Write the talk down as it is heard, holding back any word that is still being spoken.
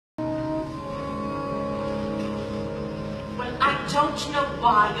I don't know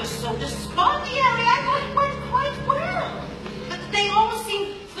why you're so despondent. I went quite well. But they all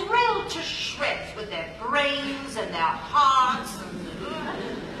seem thrilled to shreds with their brains and their hearts.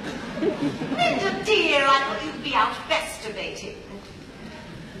 Linda, dear, I thought you'd be out festivating.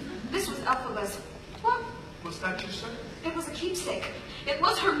 This was Elphaba's. What? Was that you, sir? It was a keepsake. It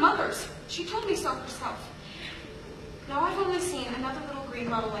was her mother's. She told me so herself. Now, I've only seen another little green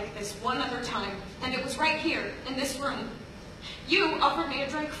bottle like this one other time, and it was right here, in this room. You offered me a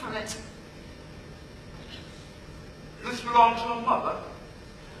drink from it. This belonged to her mother?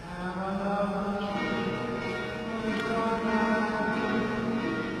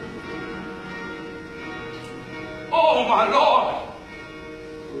 Oh, my Lord!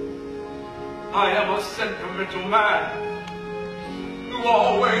 I am a sentimental man who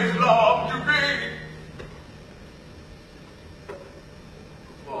always loved to be.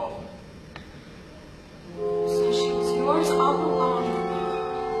 Oh. So she was yours all along.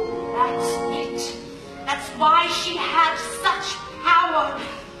 That's it. That's why she had such power.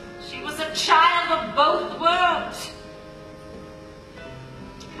 She was a child of both worlds.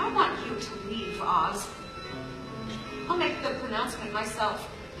 I want you to leave, Oz. I'll make the pronouncement myself.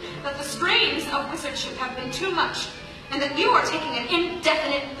 That the strains of wizardship have been too much, and that you are taking an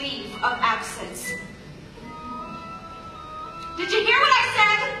indefinite leave of absence. Did you hear what I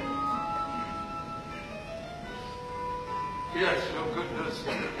said? Yes, your goodness.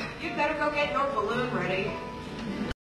 You'd better go get your balloon ready.